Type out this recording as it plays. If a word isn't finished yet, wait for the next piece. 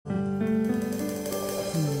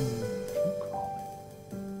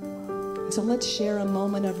So let's share a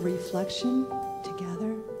moment of reflection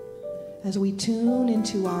together as we tune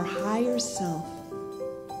into our higher self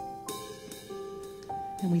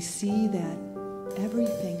and we see that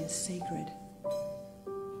everything is sacred.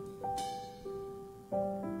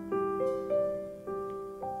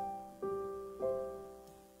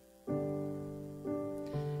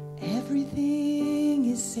 Everything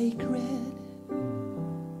is sacred.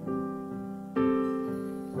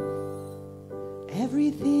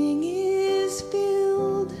 Everything is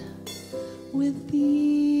filled with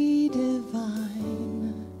the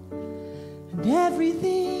divine, and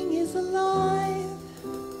everything is alive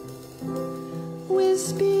with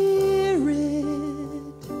spirit,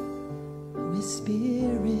 with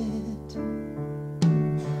spirit.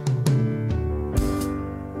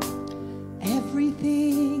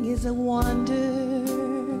 Everything is a wonder,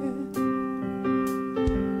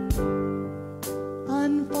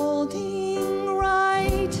 unfolding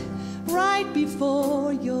right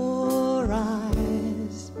before your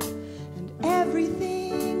eyes, and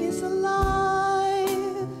everything is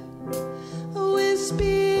alive with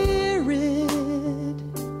spirit,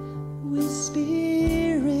 with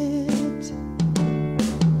spirit.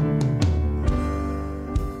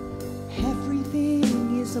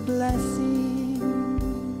 Everything is a blessing,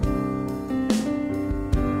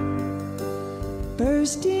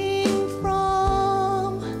 bursting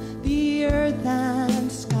from the earth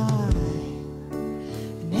and sky,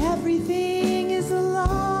 and everything is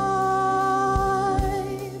alive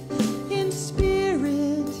in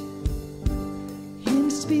spirit,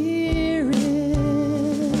 in spirit.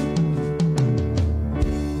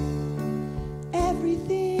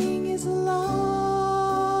 Everything is alive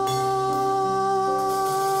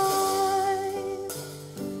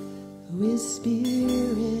with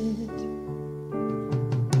spirit,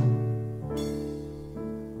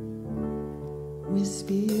 with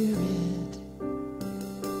spirit,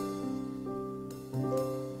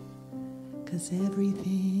 'cause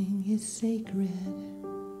everything is sacred.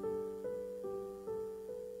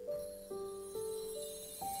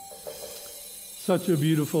 Such a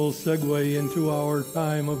beautiful segue into our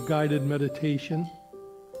time of guided meditation.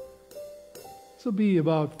 This will be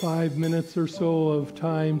about 5 minutes or so of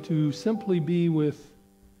time to simply be with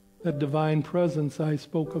that divine presence I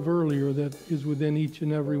spoke of earlier that is within each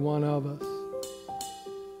and every one of us.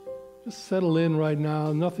 Just settle in right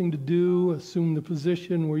now, nothing to do. Assume the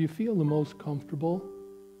position where you feel the most comfortable.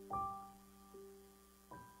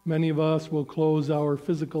 Many of us will close our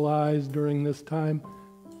physical eyes during this time,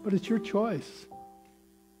 but it's your choice.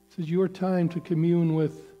 This is your time to commune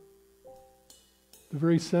with the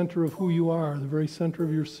very center of who you are, the very center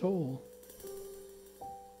of your soul.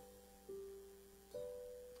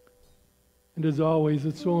 And as always,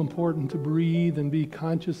 it's so important to breathe and be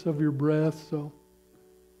conscious of your breath, so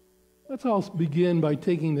let's all begin by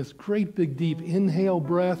taking this great big deep inhale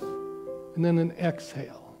breath and then an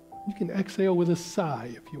exhale. You can exhale with a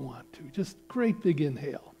sigh if you want to. Just great big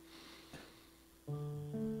inhale.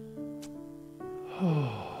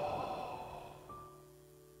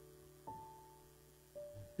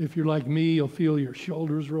 If you're like me, you'll feel your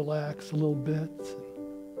shoulders relax a little bit.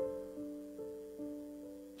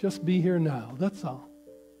 Just be here now, that's all.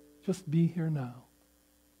 Just be here now.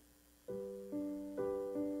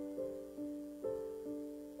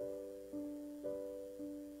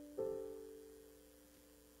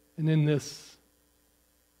 And in this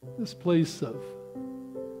place of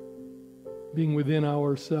being within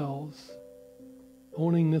ourselves,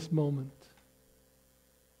 owning this moment,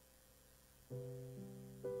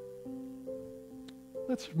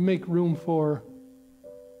 let's make room for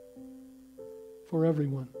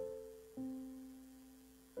everyone.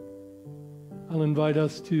 I'll invite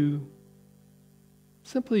us to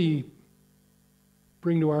simply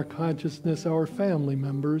bring to our consciousness our family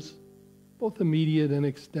members, both immediate and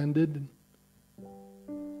extended.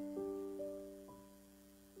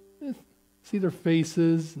 See their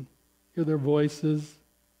faces, and hear their voices.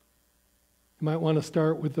 You might want to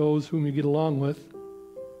start with those whom you get along with.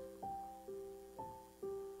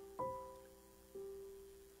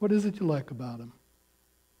 What is it you like about them?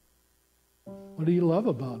 What do you love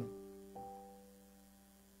about them?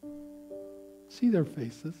 See their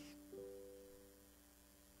faces.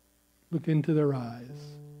 Look into their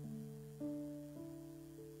eyes.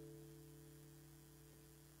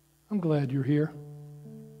 I'm glad you're here.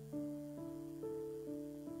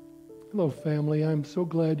 Hello, family. I'm so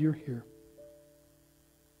glad you're here.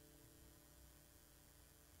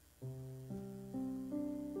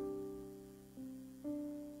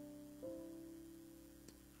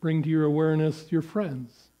 Bring to your awareness your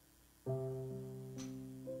friends.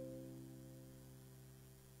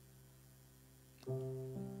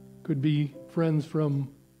 Could be friends from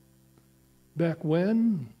back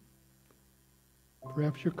when,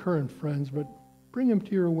 perhaps your current friends, but bring them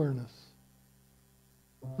to your awareness.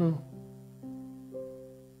 Oh.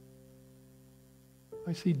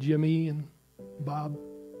 I see Jimmy and Bob,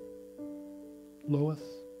 Lois.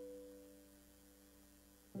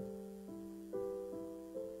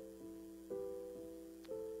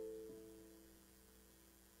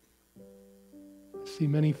 I see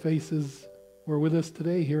many faces who are with us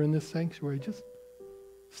today here in this sanctuary. Just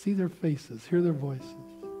see their faces, hear their voices.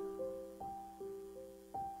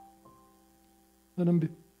 Let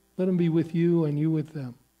them be with you and you with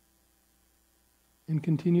them. And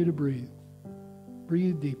continue to breathe.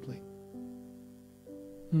 Breathe deeply.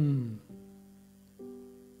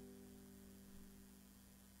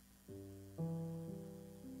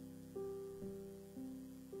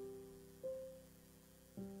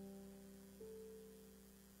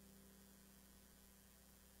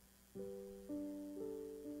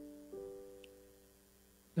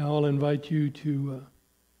 Now I'll invite you to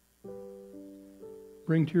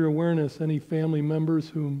bring to your awareness any family members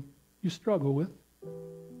whom you struggle with.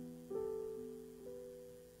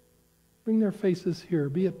 Bring their faces here.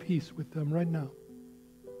 Be at peace with them right now.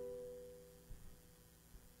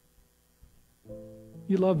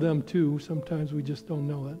 You love them too. Sometimes we just don't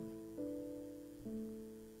know it.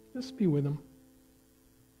 Just be with them.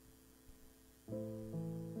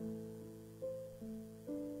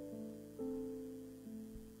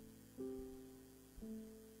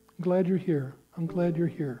 I'm glad you're here. I'm glad you're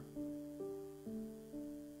here.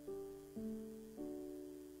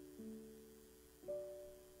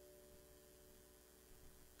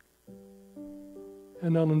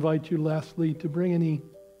 And I'll invite you lastly to bring any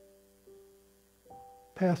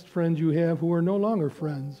past friends you have who are no longer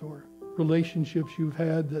friends, or relationships you've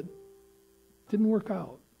had that didn't work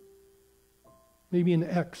out. Maybe an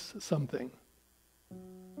ex something.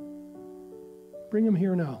 Bring them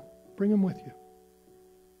here now. Bring them with you.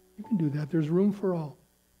 You can do that. There's room for all.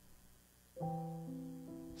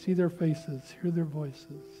 See their faces, hear their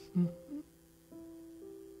voices.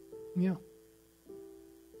 Yeah.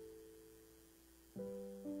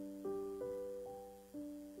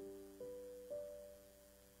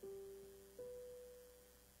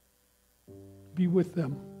 Be with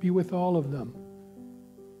them. Be with all of them.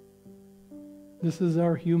 This is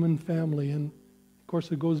our human family, and of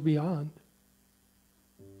course it goes beyond.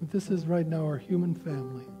 But this is right now our human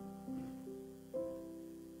family.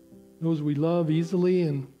 Those we love easily,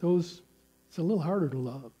 and those it's a little harder to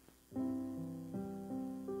love.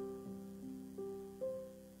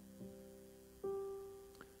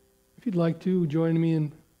 If you'd like to, join me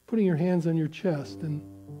in putting your hands on your chest, and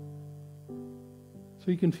so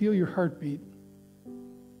you can feel your heartbeat.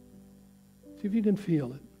 See if you can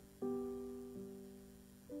feel it.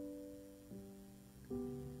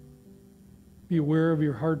 Be aware of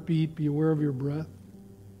your heartbeat. Be aware of your breath.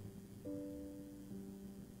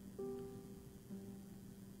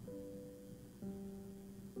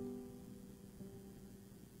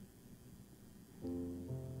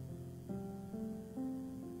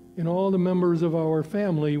 And all the members of our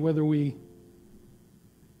family, whether we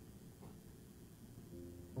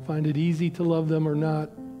find it easy to love them or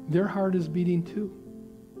not, their heart is beating too.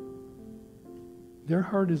 Their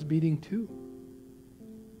heart is beating too.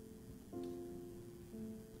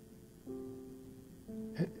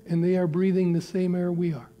 And they are breathing the same air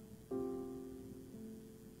we are.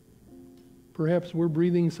 Perhaps we're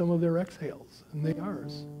breathing some of their exhales, and they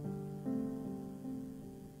ours.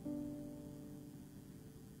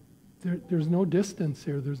 There's no distance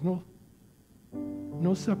here. There's no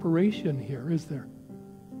separation here, is there?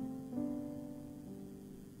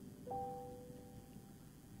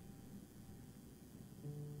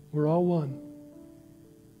 We're all one.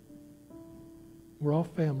 We're all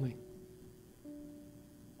family.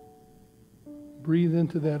 Breathe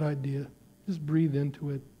into that idea. Just breathe into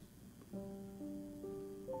it.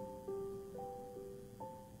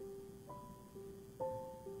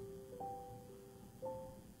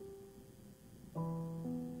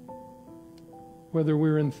 Whether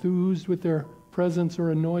we're enthused with their presence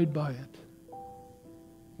or annoyed by it,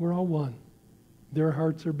 we're all one. Their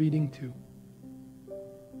hearts are beating too.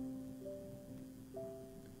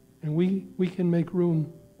 And we can make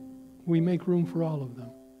room. We make room for all of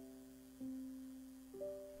them.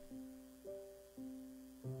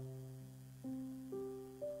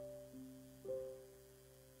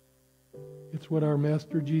 It's what our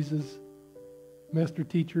Master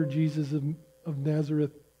Teacher Jesus of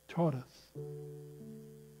Nazareth taught us.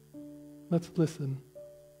 Let's listen.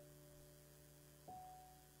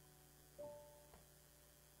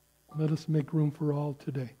 Let us make room for all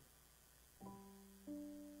today.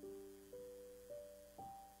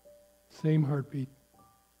 same heartbeat,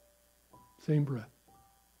 same breath.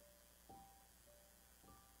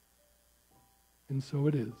 And so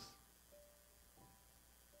it is.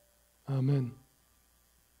 Amen.